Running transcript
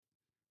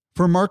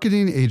For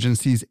marketing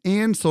agencies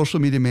and social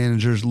media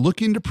managers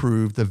looking to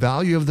prove the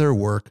value of their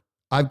work,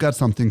 I've got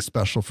something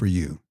special for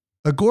you.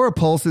 Agora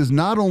Pulse is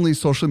not only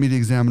Social Media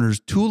Examiner's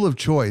tool of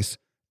choice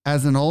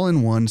as an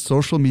all-in-one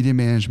social media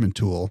management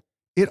tool,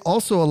 it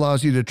also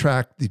allows you to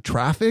track the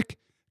traffic,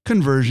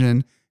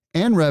 conversion,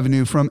 and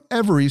revenue from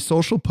every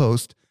social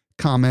post,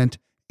 comment,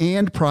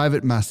 and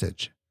private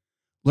message.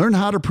 Learn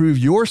how to prove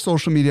your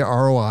social media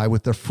ROI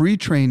with a free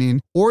training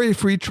or a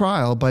free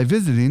trial by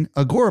visiting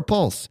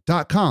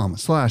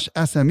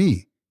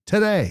agorapulse.com/SME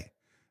today.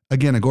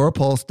 Again,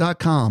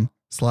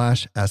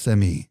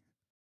 agorapulse.com/SME.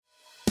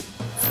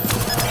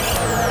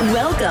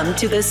 Welcome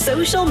to the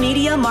Social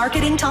Media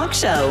Marketing Talk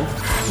Show,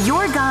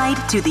 your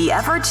guide to the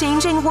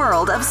ever-changing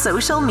world of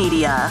social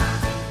media.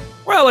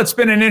 Well, it's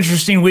been an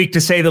interesting week,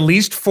 to say the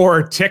least,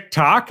 for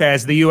TikTok,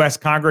 as the U.S.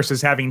 Congress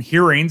is having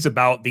hearings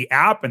about the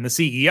app, and the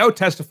CEO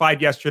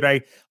testified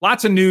yesterday.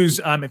 Lots of news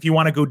if you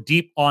want to go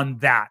deep on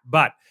that.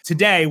 But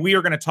today, we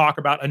are going to talk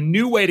about a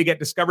new way to get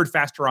discovered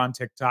faster on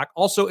TikTok.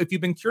 Also, if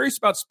you've been curious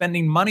about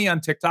spending money on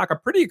TikTok, a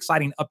pretty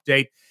exciting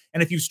update.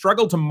 And if you've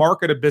struggled to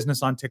market a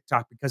business on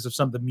TikTok because of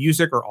some of the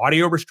music or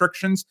audio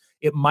restrictions,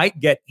 it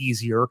might get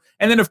easier.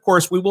 And then, of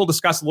course, we will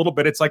discuss a little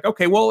bit. It's like,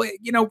 okay, well,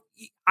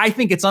 I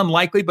think it's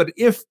unlikely, but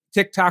if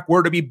TikTok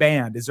were to be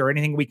banned, is there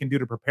anything we can do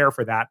to prepare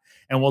for that?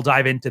 And we'll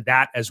dive into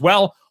that as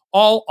well,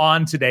 all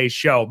on today's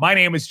show. My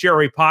name is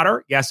Jerry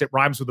Potter. Yes, it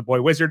rhymes with the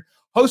boy wizard.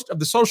 Host of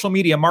the Social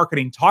Media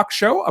Marketing Talk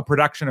Show, a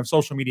production of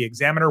Social Media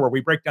Examiner, where we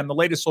break down the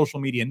latest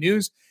social media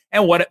news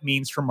and what it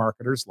means for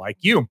marketers like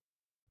you.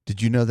 Did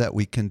you know that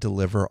we can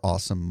deliver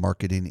awesome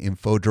marketing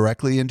info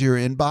directly into your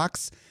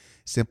inbox?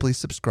 Simply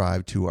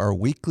subscribe to our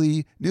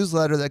weekly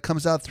newsletter that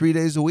comes out 3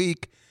 days a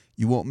week.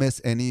 You won't miss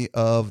any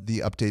of the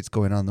updates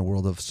going on in the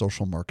world of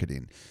social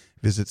marketing.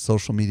 Visit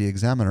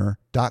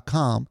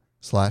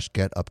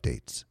socialmediaexaminer.com/get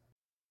updates.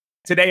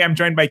 Today, I'm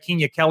joined by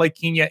Kenya Kelly.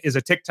 Kenya is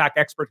a TikTok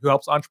expert who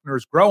helps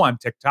entrepreneurs grow on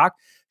TikTok.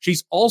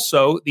 She's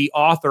also the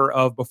author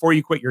of Before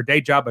You Quit Your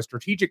Day Job, a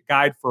strategic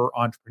guide for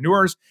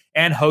entrepreneurs,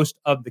 and host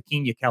of the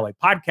Kenya Kelly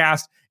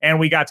podcast. And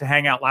we got to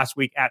hang out last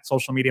week at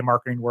Social Media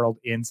Marketing World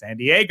in San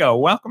Diego.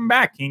 Welcome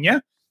back,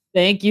 Kenya.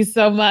 Thank you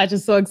so much. I'm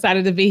so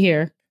excited to be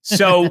here.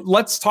 So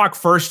let's talk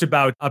first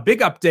about a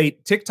big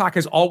update. TikTok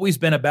has always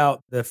been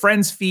about the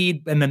friends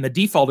feed, and then the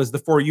default is the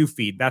For You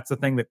feed. That's the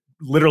thing that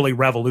literally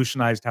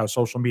revolutionized how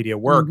social media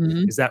work,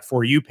 is that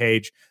For You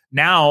page.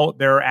 Now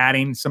they're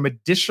adding some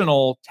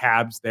additional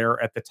tabs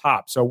there at the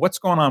top. So what's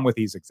going on with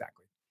these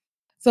exactly?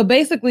 So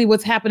basically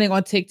what's happening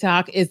on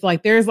TikTok is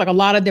there's a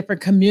lot of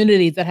different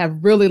communities that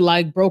have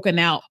really broken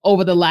out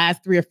over the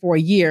last 3 or 4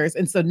 years.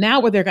 And so now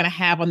what they're going to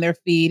have on their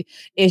feed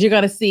is you're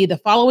going to see the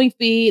following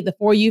feed, the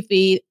For You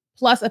feed,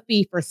 plus a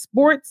feed for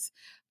sports,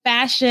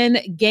 fashion,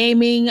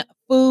 gaming,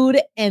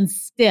 food, and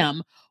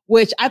STEM,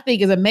 which I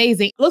think is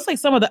amazing. It looks like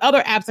some of the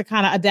other apps are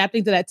kind of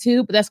adapting to that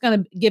too, but that's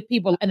going to give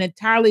people an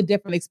entirely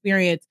different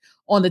experience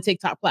on the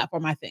TikTok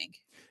platform, I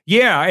think.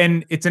 Yeah,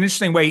 and it's an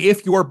interesting way.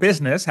 If your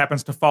business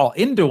happens to fall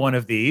into one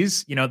of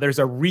these, there's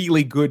a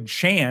really good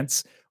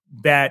chance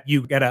that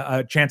you get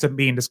a chance of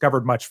being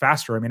discovered much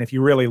faster. I mean, if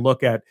you really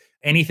look at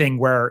anything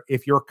where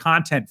if your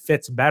content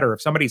fits better,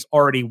 if somebody's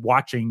already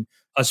watching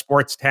a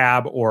sports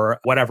tab or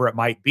whatever it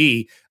might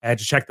be, I had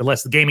to check the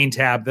list, the gaming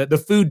tab, the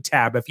food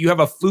tab. If you have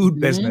a food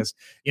business,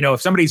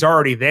 if somebody's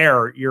already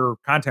there, your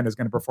content is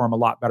going to perform a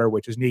lot better,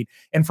 which is neat.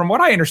 And from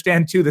what I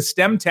understand too, the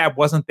STEM tab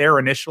wasn't there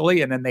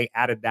initially, and then they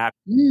added that.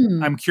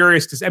 I'm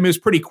curious to, it was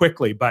pretty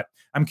quickly, but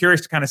I'm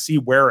curious to kind of see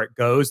where it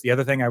goes. The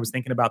other thing I was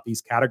thinking about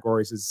these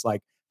categories is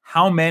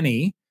how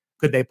many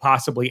could they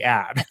possibly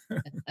add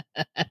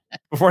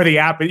before the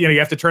app? You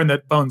have to turn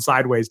the phone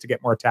sideways to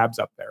get more tabs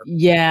up there.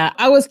 Yeah,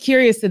 I was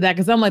curious to that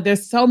because I'm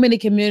there's so many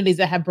communities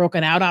that have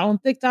broken out on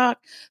TikTok.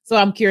 So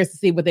I'm curious to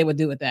see what they would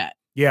do with that.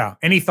 Yeah.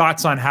 Any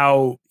thoughts on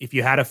how, if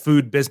you had a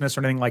food business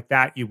or anything like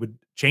that, you would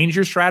change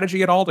your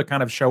strategy at all to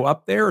kind of show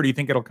up there? Or do you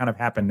think it'll kind of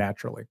happen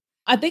naturally?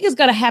 I think it's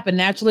going to happen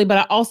naturally, but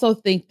I also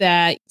think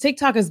that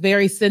TikTok is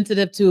very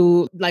sensitive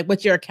to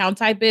what your account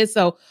type is.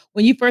 So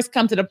when you first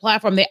come to the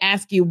platform, they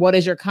ask you, what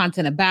is your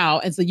content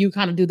about? And so you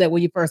kind of do that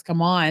when you first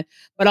come on.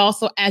 But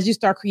also as you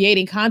start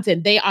creating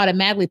content, they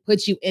automatically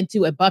put you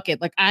into a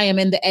bucket. I am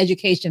in the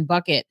education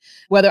bucket,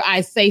 whether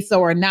I say so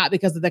or not,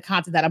 because of the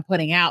content that I'm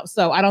putting out.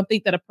 So I don't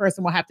think that a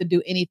person will have to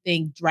do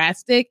anything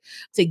drastic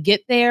to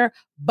get there.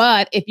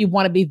 But if you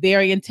want to be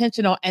very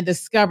intentional and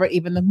discover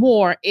even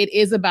more, it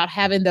is about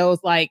having those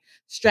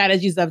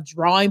strategies of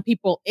drawing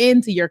people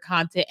into your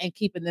content and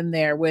keeping them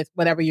there with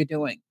whatever you're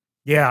doing.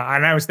 Yeah.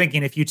 And I was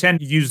thinking, if you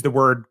tend to use the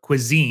word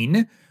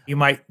cuisine, you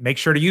might make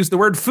sure to use the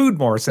word food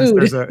more, since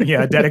there's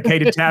a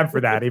dedicated tab for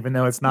that, even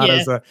though it's not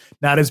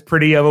as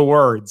pretty of a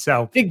word.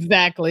 So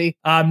exactly.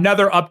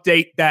 Another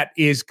update that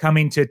is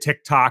coming to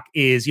TikTok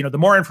is, the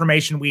more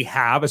information we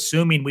have,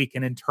 assuming we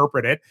can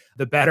interpret it,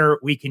 the better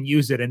we can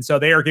use it. And so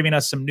they are giving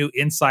us some new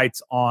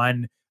insights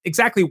on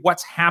exactly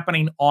what's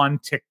happening on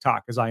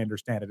TikTok, as I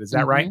understand it. Is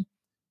that right?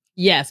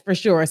 Yes, for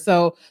sure.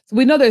 So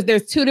we know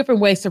there's two different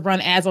ways to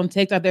run ads on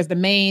TikTok. There's the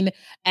main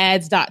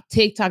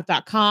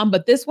ads.tiktok.com,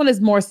 but this one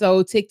is more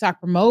so TikTok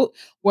Promote,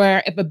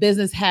 where if a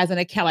business has an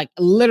account, like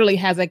literally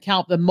has an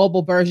account, the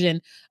mobile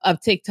version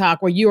of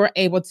TikTok, where you are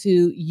able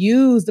to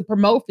use the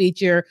promote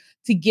feature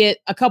to get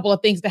a couple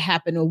of things to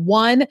happen.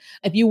 One,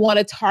 if you want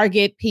to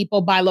target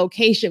people by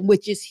location,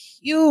 which is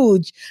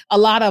huge. A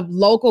lot of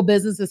local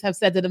businesses have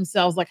said to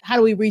themselves, like, how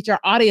do we reach our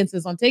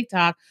audiences on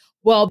TikTok?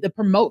 Well, the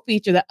promote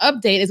feature, the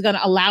update is going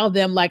to allow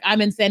them, like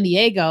I'm in San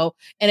Diego.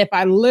 And if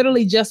I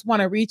literally just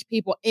want to reach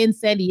people in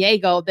San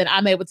Diego, then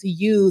I'm able to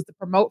use the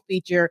promote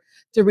feature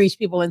to reach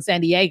people in San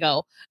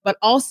Diego. But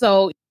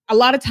also, a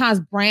lot of times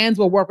brands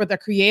will work with a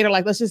creator.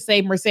 Like let's just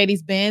say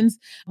Mercedes-Benz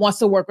wants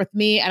to work with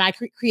me and I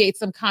create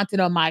some content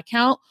on my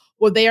account.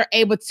 Well, they are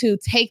able to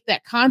take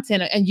that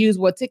content and use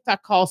what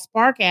TikTok calls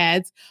Spark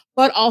ads,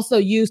 but also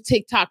use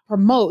TikTok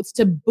promotes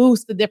to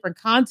boost the different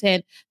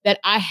content that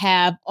I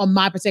have on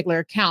my particular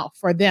account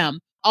for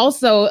them.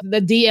 Also,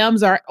 the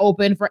DMs are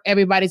open for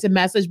everybody to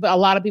message, but a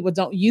lot of people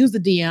don't use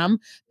the DM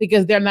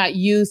because they're not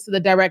used to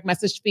the direct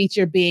message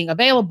feature being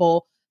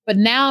available. But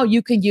now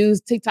you can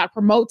use TikTok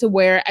promote to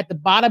where at the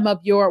bottom of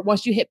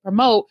once you hit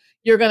promote,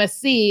 you're going to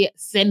see,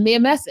 send me a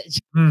message.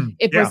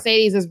 If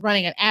Mercedes is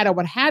running an ad or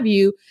what have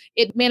you,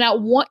 it may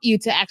not want you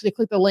to actually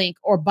click the link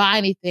or buy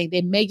anything.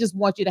 They may just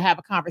want you to have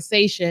a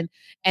conversation.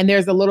 And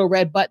there's a little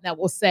red button that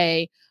will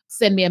say,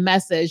 send me a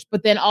message.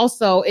 But then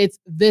also it's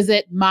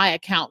visit my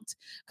account.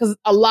 Because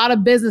a lot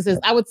of businesses,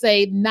 I would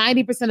say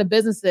 90% of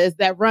businesses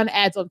that run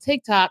ads on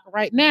TikTok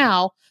right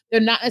now, they're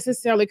not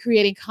necessarily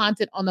creating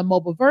content on the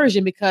mobile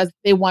version because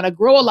they want to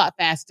grow a lot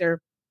faster.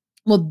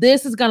 Well,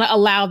 this is going to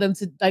allow them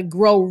to like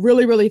grow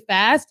really, really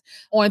fast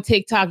on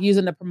TikTok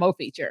using the promote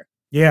feature.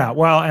 Yeah,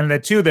 well, and the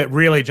two that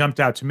really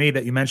jumped out to me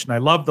that you mentioned, I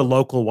love the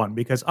local one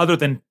because other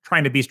than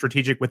trying to be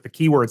strategic with the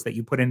keywords that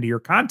you put into your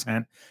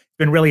content, it's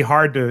been really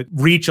hard to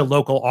reach a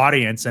local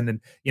audience.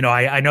 And you know,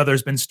 I know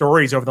there's been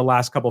stories over the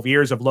last couple of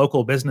years of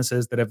local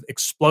businesses that have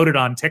exploded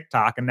on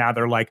TikTok, and now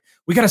they're like,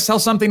 we got to sell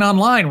something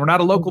online. We're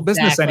not a local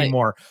business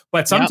anymore.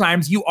 But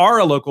sometimes you are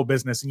a local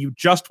business and you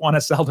just want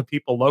to sell to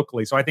people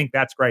locally. So I think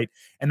that's great.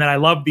 And then I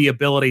love the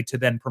ability to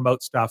then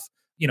promote stuff,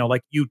 you know,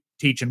 like you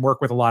teach and work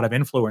with a lot of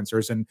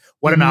influencers, and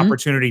what an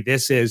opportunity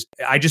this is.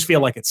 I just feel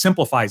like it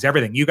simplifies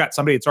everything. You got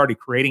somebody that's already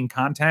creating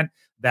content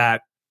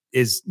that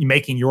is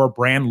making your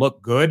brand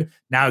look good.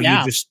 Now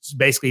you just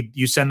basically,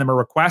 you send them a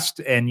request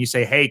and you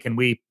say, hey, can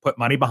we put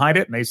money behind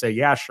it? And they say,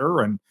 yeah,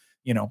 sure. And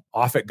you know,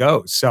 off it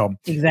goes. So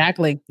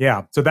exactly.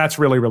 Yeah. So that's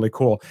really, really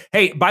cool.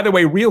 Hey, by the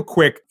way, real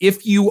quick,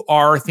 if you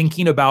are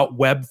thinking about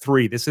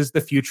Web3, this is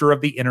the future of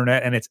the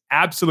internet and it's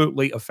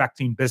absolutely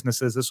affecting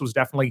businesses. This was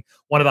definitely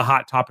one of the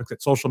hot topics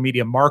at Social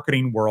Media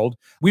Marketing World.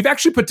 We've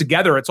actually put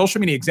together at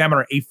Social Media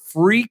Examiner a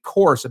free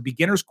course, a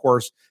beginner's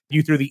course,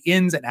 you through the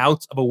ins and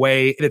outs of a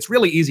way that's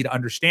really easy to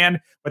understand.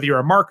 Whether you're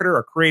a marketer,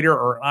 a creator,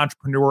 or an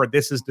entrepreneur,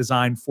 this is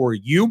designed for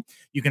you.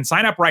 You can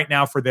sign up right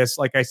now for this.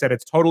 Like I said,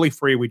 it's totally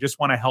free. We just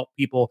want to help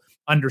people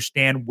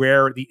understand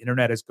where the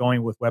internet is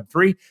going with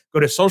Web3. Go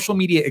to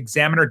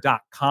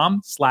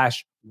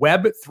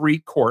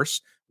socialmediaexaminer.com/Web3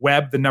 course,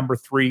 web, the number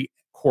 3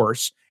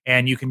 course,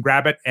 and you can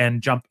grab it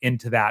and jump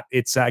into that.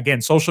 It's again,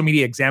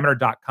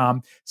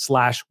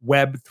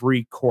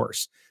 socialmediaexaminer.com/Web3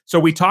 course. So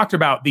we talked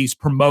about these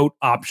promote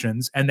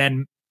options. And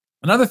then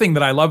another thing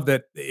that I love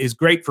that is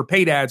great for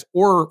paid ads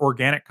or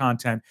organic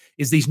content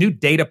is these new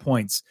data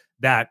points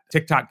that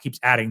TikTok keeps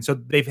adding. So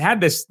they've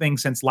had this thing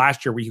since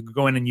last year where you could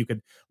go in and you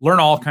could learn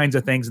all kinds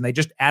of things, and they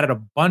just added a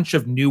bunch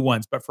of new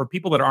ones. But for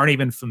people that aren't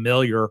even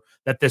familiar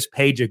that this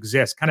page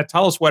exists, kind of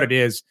tell us what it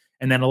is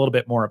and then a little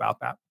bit more about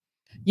that.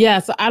 Yeah,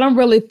 so I don't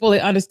really fully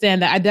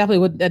understand that. I definitely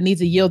would need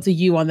to yield to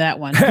you on that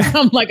one.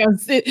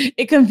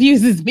 It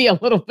confuses me a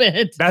little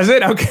bit. Does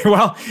it? Okay.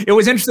 Well, it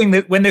was interesting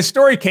that when this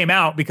story came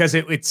out, because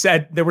it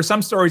said, there were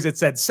some stories that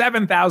said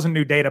 7,000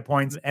 new data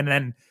points, and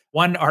then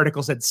one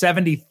article said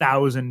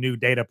 70,000 new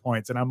data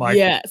points. And I'm like,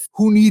 yes,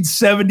 who needs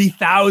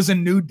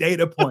 70,000 new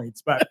data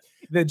points? But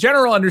the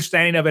general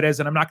understanding of it is,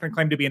 and I'm not going to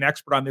claim to be an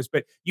expert on this,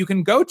 but you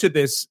can go to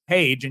this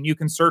page and you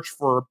can search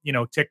for,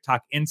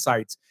 TikTok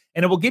insights,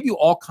 and it will give you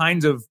all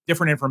kinds of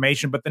different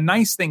information. But the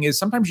nice thing is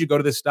sometimes you go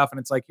to this stuff and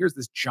it's like, here's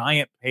this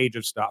giant page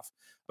of stuff,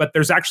 but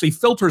there's actually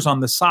filters on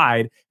the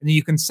side, and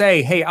you can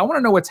say, hey, I want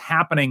to know what's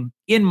happening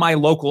in my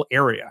local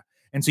area.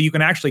 And so you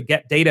can actually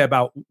get data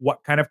about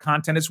what kind of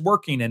content is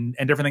working and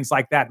different things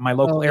like that in my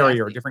local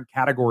area, or different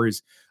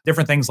categories,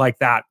 different things like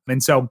that.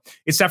 And so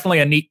it's definitely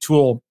a neat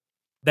tool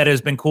that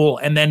has been cool.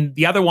 And then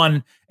the other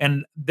one,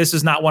 and this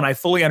is not one I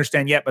fully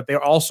understand yet, but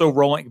they're also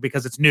rolling,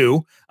 because it's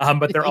new,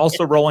 but they're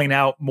also rolling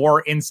out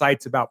more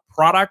insights about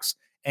products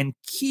and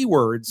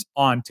keywords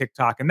on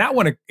TikTok. And that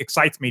one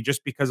excites me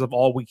just because of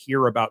all we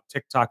hear about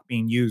TikTok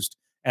being used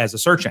as a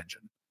search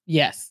engine.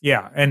 Yes.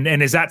 Yeah. And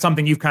is that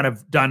something you've kind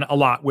of done a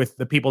lot with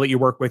the people that you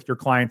work with, your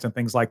clients and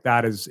things like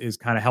that, is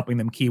kind of helping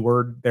them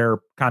keyword their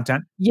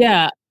content?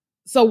 Yeah.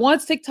 So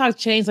once TikTok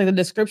changed like the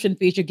description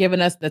feature,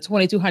 giving us the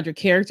 2,200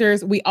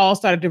 characters, we all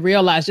started to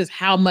realize just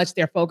how much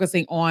they're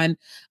focusing on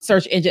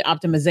search engine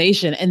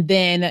optimization. And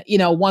then,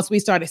 once we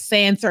started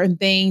saying certain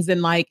things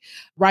and like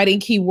writing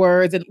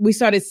keywords, and we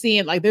started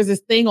seeing like there's this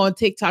thing on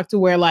TikTok to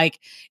where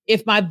like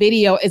if my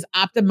video is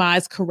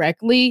optimized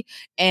correctly,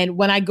 and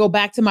when I go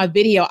back to my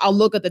video, I'll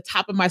look at the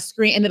top of my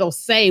screen and it'll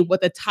say what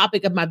the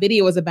topic of my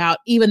video is about,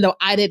 even though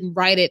I didn't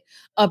write it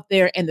up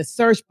there in the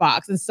search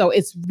box. And so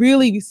it's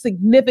really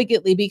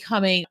significantly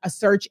becoming a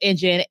search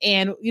engine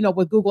and,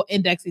 with Google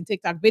indexing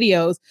TikTok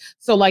videos.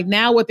 So like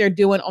now what they're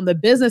doing on the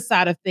business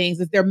side of things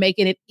is they're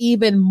making it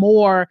even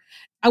more,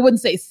 I wouldn't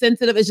say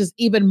sensitive. It's just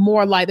even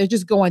more like they're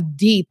just going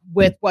deep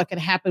with what can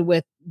happen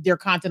with their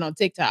content on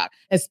TikTok,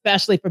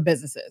 especially for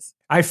businesses.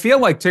 I feel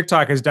like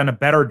TikTok has done a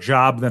better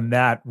job than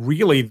that,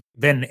 really,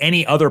 than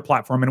any other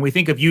platform. And we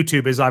think of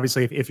YouTube as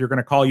obviously, if you're going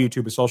to call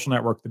YouTube a social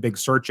network, the big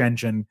search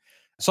engine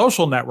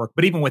social network.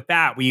 But even with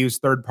that, we use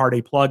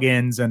third-party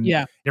plugins and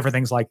different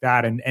things like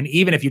that. And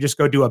even if you just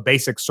go do a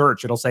basic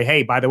search, it'll say,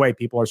 hey, by the way,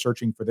 people are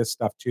searching for this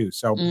stuff too.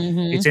 So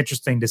it's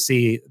interesting to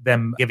see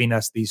them giving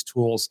us these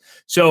tools.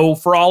 So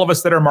for all of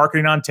us that are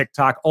marketing on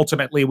TikTok,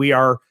 ultimately we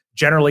are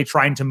generally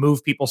trying to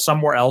move people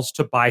somewhere else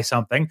to buy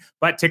something.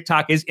 But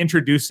TikTok is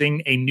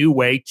introducing a new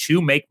way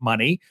to make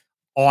money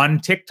on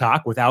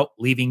TikTok without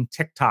leaving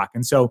TikTok.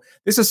 And so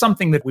this is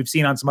something that we've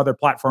seen on some other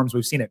platforms.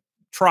 We've seen it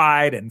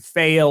tried and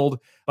failed.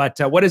 But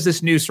what is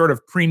this new sort of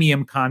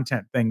premium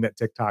content thing that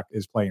TikTok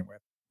is playing with?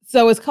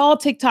 So it's called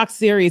TikTok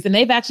Series, and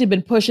they've actually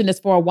been pushing this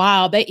for a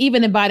while. They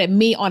even invited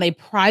me on a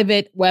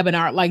private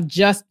webinar, like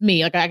just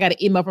me. Like I got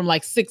an email from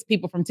like 6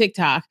 people from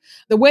TikTok.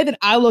 The way that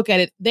I look at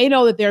it, they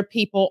know that there are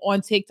people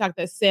on TikTok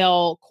that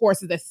sell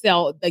courses, that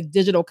sell like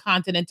digital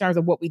content in terms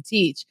of what we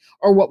teach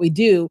or what we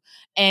do.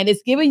 And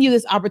it's giving you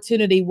this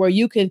opportunity where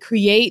you can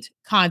create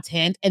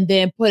content and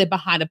then put it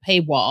behind a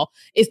paywall.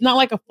 It's not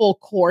like a full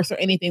course or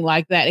anything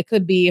like that. It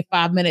could be a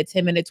 5-minute,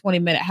 10-minute,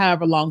 20-minute,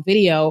 however long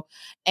video.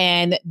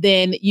 And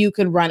then you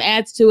can run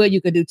ads to it.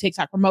 You could do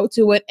TikTok promote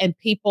to it, and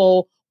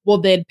people will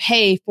then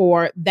pay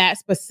for that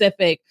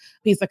specific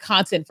piece of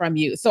content from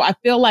you. So I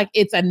feel like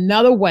it's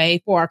another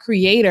way for a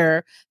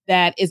creator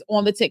that is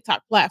on the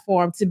TikTok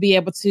platform to be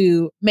able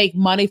to make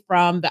money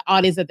from the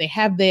audience that they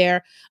have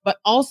there, but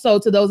also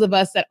to those of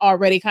us that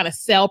already kind of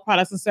sell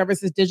products and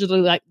services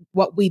digitally, like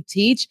what we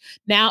teach.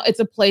 Now it's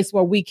a place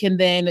where we can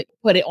then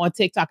put it on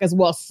TikTok as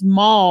well,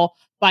 small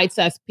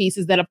bite-sized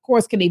pieces that of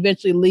course can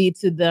eventually lead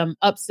to them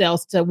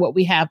upsells to what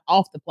we have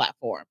off the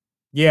platform.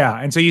 Yeah.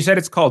 And so you said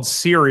it's called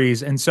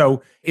Series. And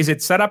so is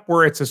it set up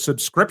where it's a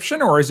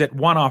subscription or is it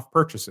one-off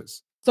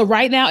purchases? So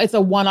right now it's a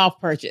one-off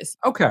purchase.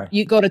 Okay.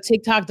 You go to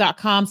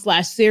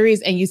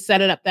tiktok.com/series and you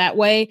set it up that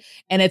way,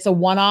 and it's a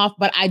one-off.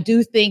 But I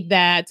do think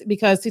that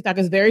because TikTok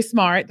is very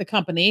smart, the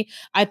company,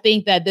 I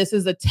think that this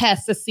is a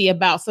test to see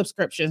about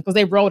subscriptions, because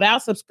they rolled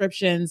out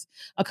subscriptions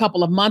a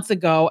couple of months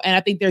ago and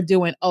I think they're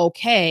doing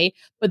okay.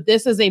 But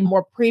this is a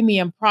more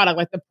premium product.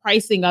 Like the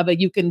pricing of it,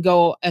 you can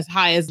go as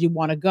high as you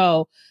want to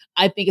go.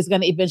 I think it's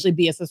going to eventually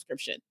be a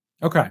subscription.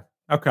 Okay.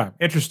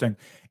 Interesting.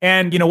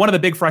 And, one of the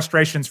big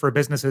frustrations for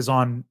businesses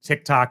on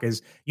TikTok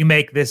is you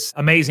make this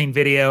amazing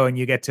video and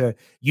you get to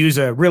use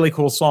a really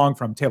cool song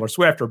from Taylor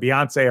Swift or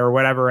Beyonce or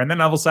whatever. And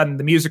then all of a sudden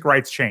the music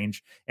rights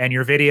change and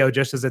your video,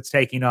 just as it's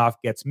taking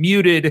off, gets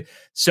muted.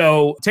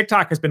 So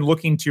TikTok has been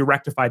looking to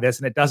rectify this.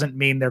 And it doesn't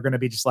mean they're going to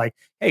be just like,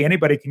 hey,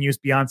 anybody can use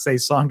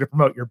Beyonce's song to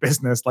promote your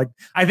business. Like,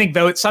 I think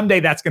though someday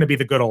that's going to be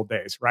the good old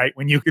days, right?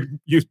 When you could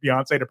use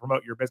Beyonce to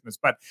promote your business.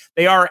 But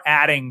they are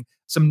adding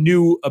some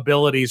new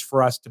abilities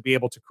for us to be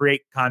able to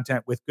create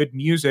content with good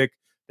music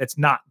that's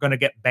not going to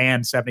get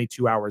banned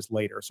 72 hours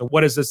later. So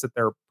what is this that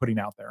they're putting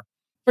out there?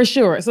 For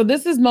sure. So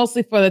this is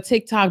mostly for the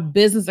TikTok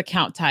business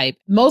account type.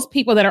 Most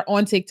people that are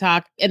on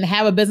TikTok and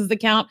have a business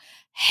account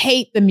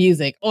hate the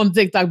music on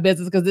TikTok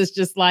business because it's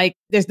just like,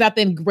 there's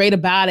nothing great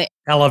about it.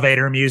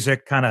 Elevator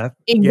music kind of.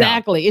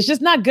 Exactly. Yeah. It's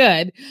just not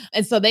good.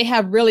 And so they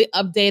have really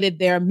updated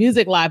their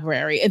music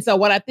library. And so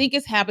what I think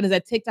has happened is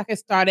that TikTok has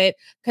started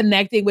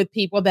connecting with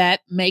people that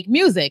make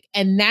music.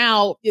 And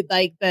now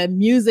like the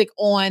music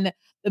on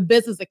the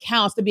business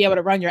accounts to be able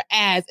to run your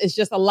ads is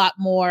just a lot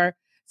more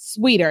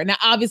sweeter. Now,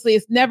 obviously,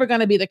 it's never going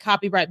to be the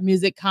copyright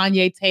music,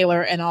 Kanye,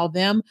 Taylor, and all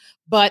them,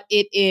 but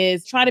it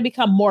is trying to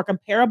become more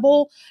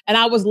comparable. And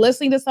I was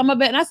listening to some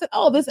of it and I said,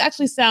 oh, this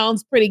actually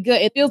sounds pretty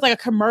good. It feels like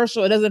a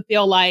commercial. It doesn't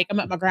feel like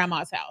I'm at my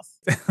grandma's house.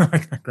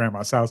 Like my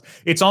grandma's house.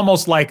 It's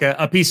almost like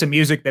a piece of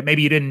music that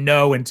maybe you didn't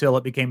know until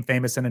it became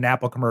famous in an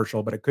Apple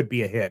commercial, but it could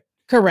be a hit.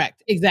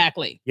 Correct.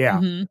 Exactly. Yeah.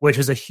 Mm-hmm. Which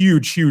is a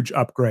huge, huge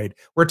upgrade.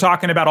 We're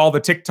talking about all the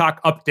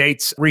TikTok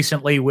updates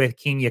recently with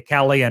Kenya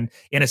Kelly. And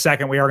in a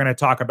second, we are going to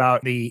talk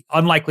about the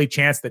unlikely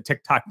chance that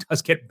TikTok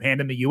does get banned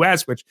in the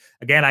US, which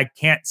again, I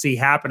can't see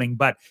happening,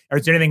 but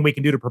is there anything we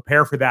can do to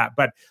prepare for that?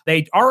 But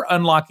they are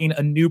unlocking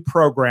a new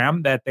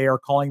program that they are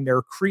calling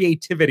their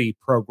creativity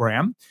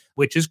program,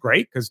 which is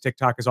great because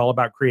TikTok is all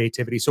about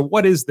creativity. So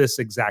what is this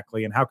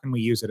exactly and how can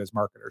we use it as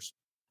marketers?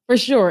 For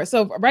sure.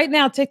 So right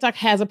now, TikTok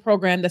has a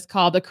program that's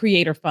called the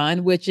Creator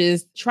Fund, which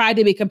is tried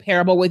to be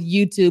comparable with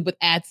YouTube with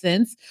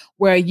AdSense,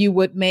 where you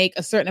would make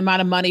a certain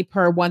amount of money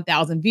per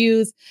 1,000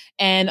 views.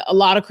 And a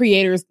lot of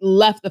creators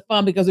left the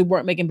fund because we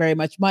weren't making very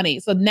much money.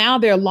 So now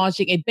they're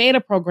launching a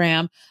beta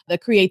program, the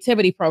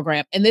Creativity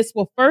Program. And this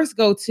will first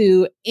go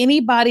to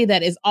anybody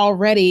that is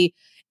already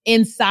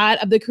inside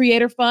of the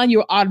Creator Fund.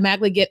 You'll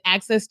automatically get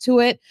access to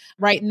it.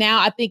 Right now,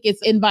 I think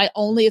it's invite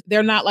only.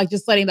 They're not like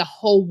just letting the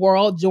whole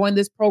world join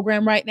this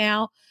program right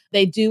now.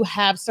 They do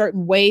have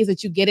certain ways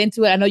that you get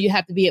into it. I know you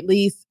have to be at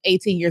least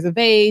 18 years of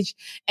age.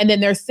 And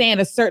then they're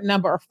saying a certain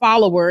number of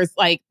followers.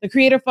 Like the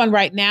Creator Fund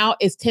right now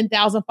is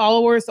 10,000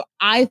 followers. So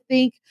I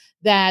think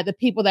that the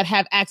people that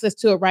have access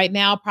to it right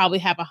now probably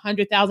have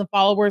 100,000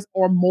 followers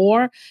or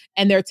more,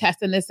 and they're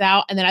testing this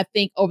out. And then I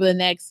think over the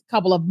next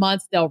couple of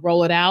months, they'll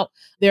roll it out,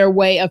 their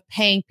way of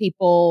paying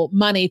people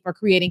money for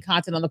creating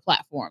content on the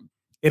platform.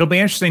 It'll be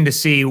interesting to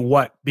see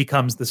what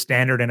becomes the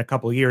standard in a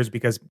couple of years,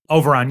 because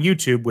over on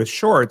YouTube with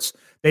Shorts,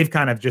 they've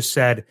kind of just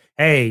said,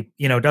 hey,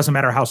 it doesn't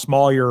matter how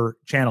small your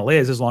channel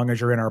is, as long as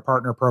you're in our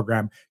partner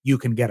program, you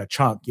can get a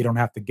chunk. You don't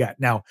have to get.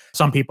 Now,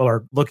 some people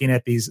are looking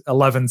at these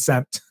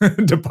 11-cent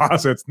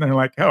deposits and they're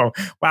like, oh,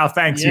 wow,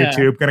 thanks,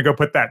 YouTube. Going to go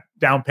put that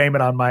down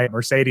payment on my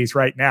Mercedes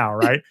right now,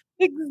 right?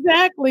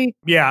 Exactly.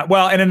 Yeah.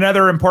 Well, and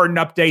another important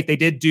update, they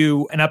did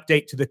do an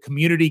update to the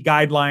community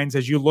guidelines.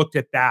 As you looked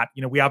at that,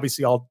 we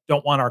obviously all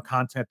don't want our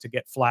content to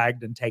get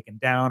flagged and taken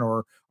down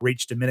or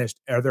reach diminished.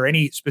 Are there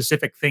any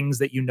specific things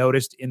that you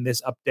noticed in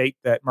this update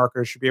that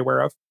marketers should be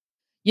aware of?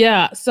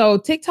 Yeah. So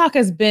TikTok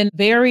has been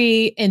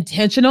very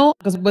intentional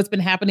because what's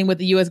been happening with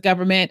the US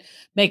government,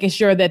 making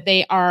sure that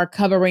they are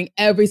covering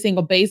every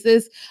single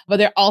basis, but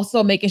they're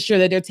also making sure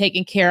that they're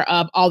taking care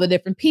of all the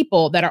different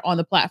people that are on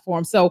the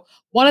platform. So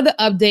one of the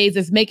updates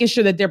is making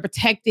sure that they're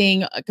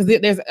protecting, because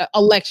there's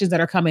elections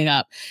that are coming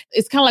up.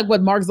 It's kind of like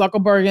what Mark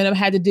Zuckerberg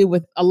had to do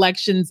with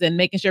elections and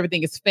making sure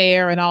everything is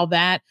fair and all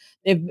that.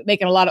 They're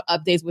making a lot of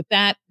updates with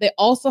that. They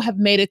also have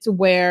made it to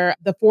where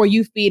the For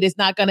You feed is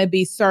not going to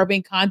be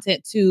serving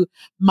content to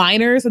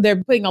minors. So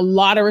they're putting a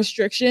lot of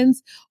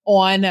restrictions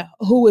on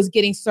who is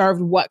getting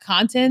served what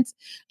content.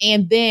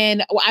 And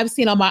then I've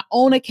seen on my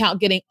own account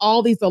getting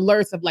all these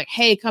alerts of like,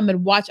 hey, come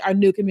and watch our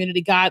new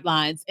community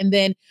guidelines. And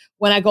then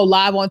when I go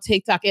live on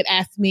TikTok, it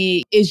asks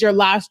me, is your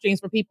live streams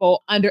for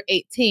people under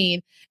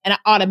 18? And I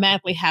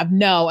automatically have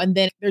no. And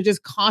then they're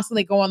just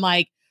constantly going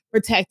like,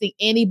 protecting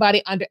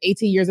anybody under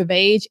 18 years of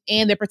age,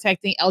 and they're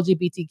protecting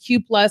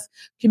LGBTQ plus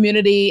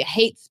community,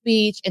 hate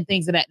speech, and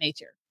things of that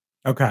nature.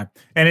 Okay.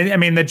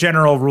 And the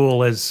general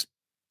rule is,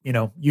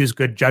 use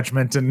good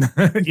judgment and,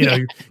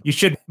 you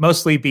should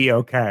mostly be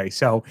okay.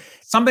 So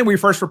something we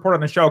first reported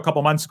on the show a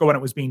couple months ago when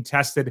it was being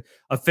tested,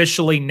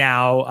 officially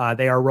now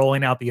they are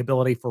rolling out the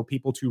ability for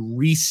people to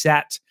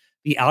reset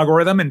the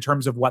algorithm in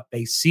terms of what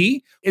they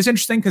see. Is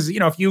interesting because,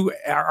 if you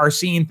are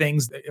seeing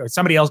things,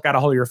 somebody else got a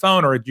hold of your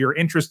phone or your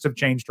interests have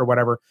changed or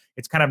whatever,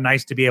 it's kind of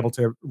nice to be able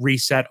to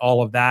reset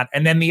all of that.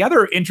 And then the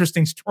other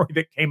interesting story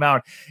that came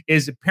out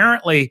is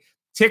apparently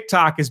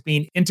TikTok is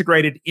being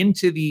integrated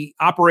into the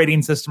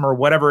operating system or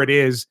whatever it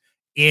is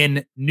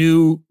in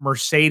new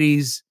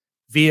Mercedes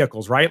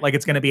vehicles, right? Like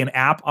it's going to be an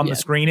app on the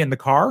screen in the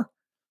car.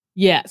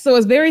 Yeah. So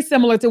it's very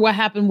similar to what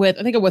happened with,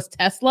 I think it was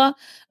Tesla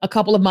a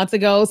couple of months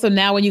ago. So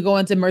now when you go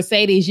into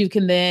Mercedes, you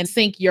can then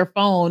sync your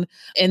phone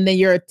and then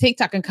your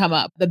TikTok can come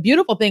up. The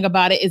beautiful thing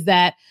about it is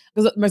that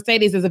because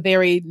Mercedes is a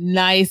very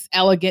nice,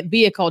 elegant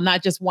vehicle,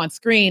 not just one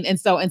screen. And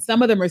so in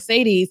some of the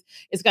Mercedes,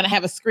 it's going to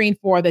have a screen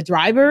for the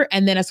driver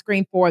and then a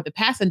screen for the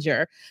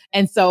passenger.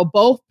 And so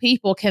both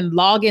people can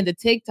log into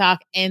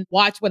TikTok and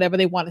watch whatever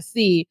they want to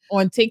see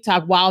on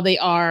TikTok while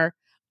they're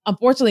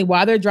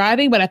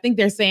driving. But I think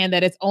they're saying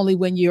that it's only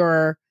when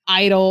you're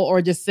idle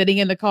or just sitting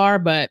in the car.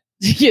 But,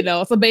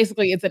 so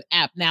basically it's an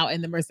app now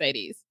in the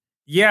Mercedes.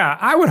 Yeah,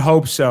 I would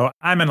hope so.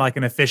 I'm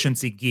an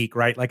efficiency geek,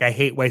 right? Like I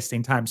hate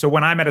wasting time. So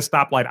when I'm at a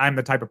stoplight, I'm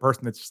the type of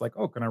person that's just like,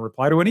 oh, can I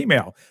reply to an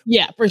email?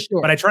 Yeah, for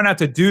sure. But I try not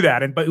to do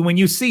that. But when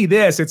you see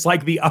this, it's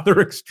like the other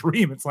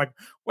extreme. It's like,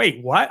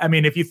 wait, what?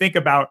 If you think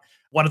about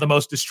one of the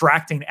most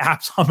distracting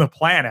apps on the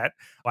planet.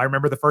 I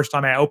remember the first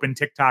time I opened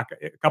TikTok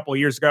a couple of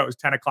years ago, it was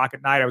 10 o'clock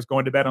at night. I was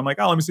going to bed. I'm like,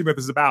 oh, let me see what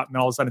this is about. And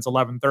all of a sudden it's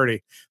 11:30. I'm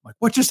like,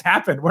 what just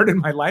happened? Where did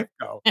my life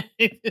go?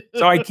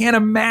 So I can't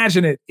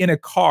imagine it in a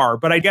car,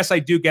 but I guess I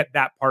do get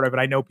that part of it.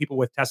 I know people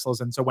with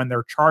Teslas. And so when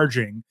they're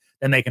charging,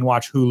 then they can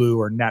watch Hulu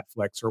or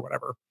Netflix or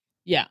whatever.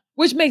 Yeah,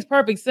 which makes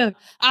perfect sense.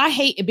 I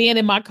hate being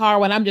in my car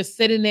when I'm just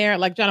sitting there,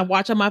 like trying to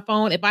watch on my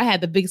phone. If I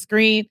had the big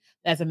screen,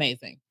 that's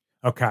amazing.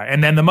 Okay.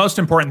 And then the most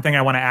important thing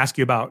I want to ask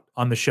you about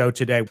on the show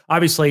today,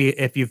 obviously,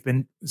 if you've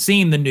been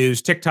seeing the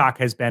news, TikTok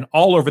has been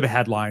all over the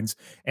headlines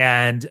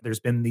and there's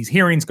been these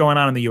hearings going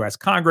on in the US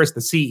Congress. The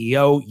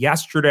CEO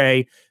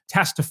yesterday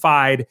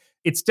testified.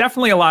 It's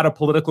definitely a lot of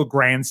political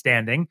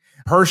grandstanding.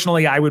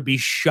 Personally, I would be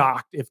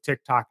shocked if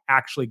TikTok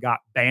actually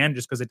got banned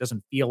just because it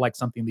doesn't feel like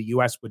something the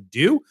US would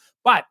do.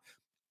 But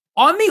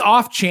on the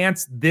off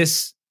chance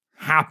this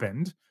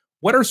happened,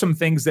 what are some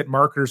things that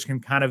marketers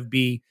can kind of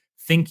be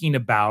thinking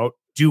about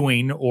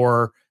doing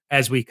or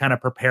as we kind of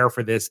prepare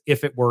for this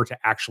if it were to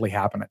actually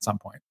happen at some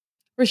point?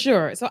 For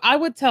sure. So I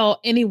would tell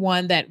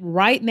anyone that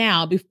right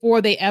now, before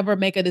they ever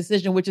make a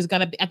decision, which is going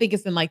to be, I think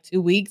it's in like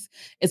 2 weeks,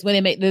 is when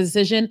they make the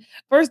decision.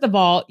 First of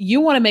all, you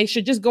want to make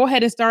sure, just go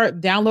ahead and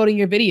start downloading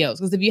your videos.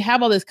 Because if you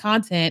have all this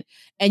content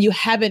and you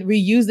haven't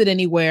reused it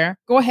anywhere,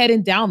 go ahead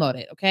and download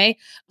it. Okay.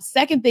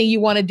 Second thing you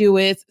want to do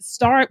is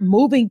start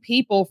moving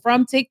people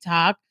from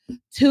TikTok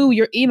to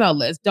your email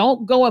list.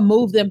 Don't go and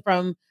move them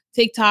from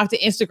TikTok to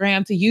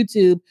Instagram to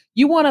YouTube.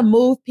 You want to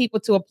move people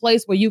to a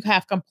place where you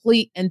have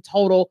complete and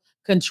total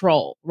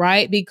control,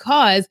 right?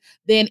 Because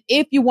then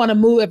if you want to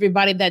move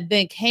everybody that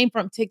then came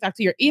from TikTok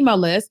to your email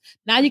list,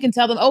 now you can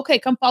tell them, okay,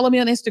 come follow me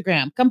on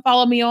Instagram, come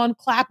follow me on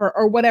Clapper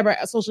or whatever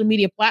social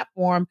media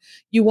platform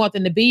you want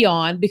them to be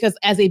on. Because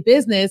as a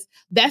business,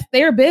 that's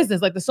their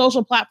business. Like the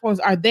social platforms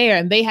are there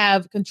and they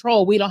have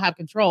control. We don't have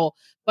control.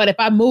 But if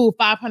I move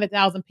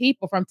 500,000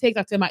 people from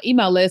TikTok to my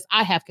email list,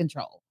 I have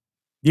control.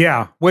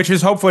 Yeah, which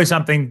is hopefully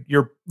something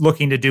you're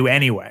looking to do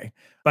anyway.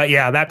 But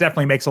yeah, that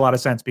definitely makes a lot of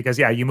sense because,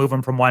 yeah, you move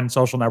them from one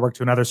social network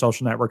to another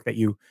social network that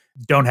you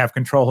don't have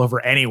control over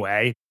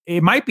anyway.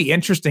 It might be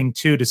interesting,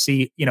 too, to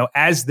see,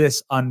 as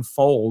this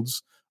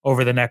unfolds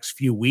over the next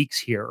few weeks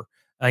here,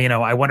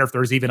 I wonder if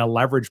there's even a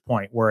leverage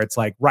point where it's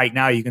like right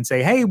now you can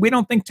say, hey, we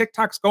don't think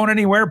TikTok's going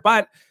anywhere,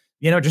 but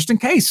just in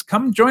case,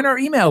 come join our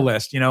email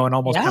list, and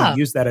almost kind of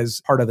use that as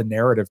part of the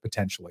narrative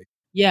potentially.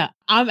 Yeah,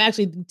 I'm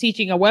actually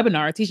teaching a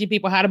webinar, teaching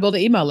people how to build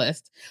an email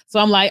list. So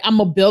I'm like, I'm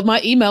going to build my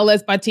email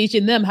list by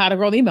teaching them how to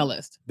grow an email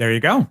list. There you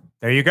go.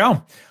 There you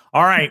go.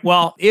 All right.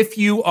 Well, if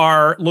you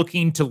are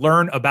looking to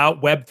learn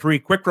about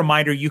Web3, quick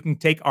reminder, you can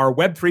take our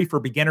Web3 for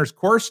Beginners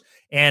course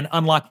and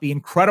unlock the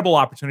incredible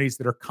opportunities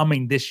that are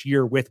coming this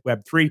year with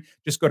Web3.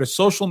 Just go to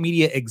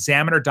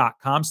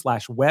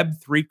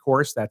socialmediaexaminer.com/Web3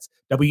 course. That's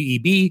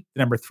WEB, the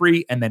number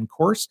 3, and then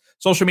course.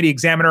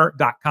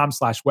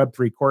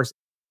 Socialmediaexaminer.com/Web3 course.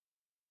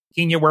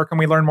 Kenya, where can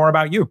we learn more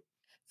about you?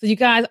 So you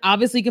guys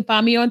obviously can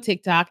find me on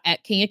TikTok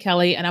at Kenya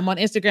Kelly, and I'm on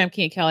Instagram,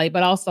 Kenya Kelly,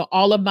 but also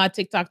all of my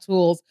TikTok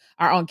tools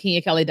are on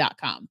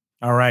KenyaKelly.com.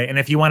 All right. And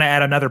if you want to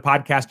add another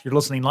podcast to your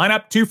listening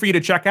lineup, 2 for you to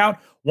check out.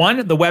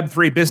 1, the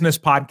Web3 Business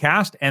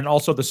Podcast, and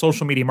also the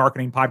Social Media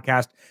Marketing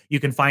Podcast. You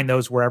can find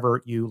those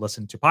wherever you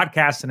listen to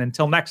podcasts. And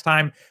until next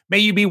time, may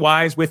you be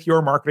wise with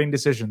your marketing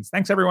decisions.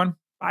 Thanks, everyone.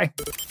 Bye.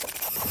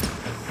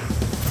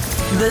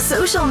 The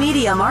Social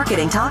Media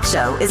Marketing Talk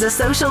Show is a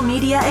Social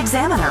Media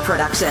Examiner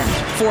production.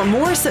 For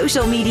more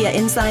social media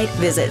insight,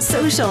 visit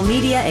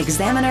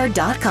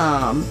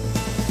socialmediaexaminer.com.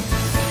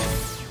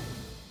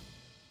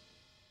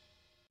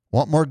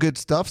 Want more good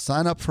stuff?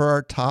 Sign up for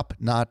our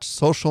top-notch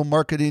social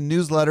marketing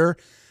newsletter.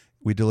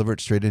 We deliver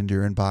it straight into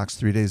your inbox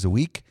 3 days a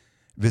week.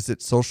 Visit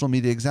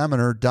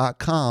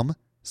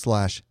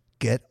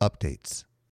socialmediaexaminer.com/get updates.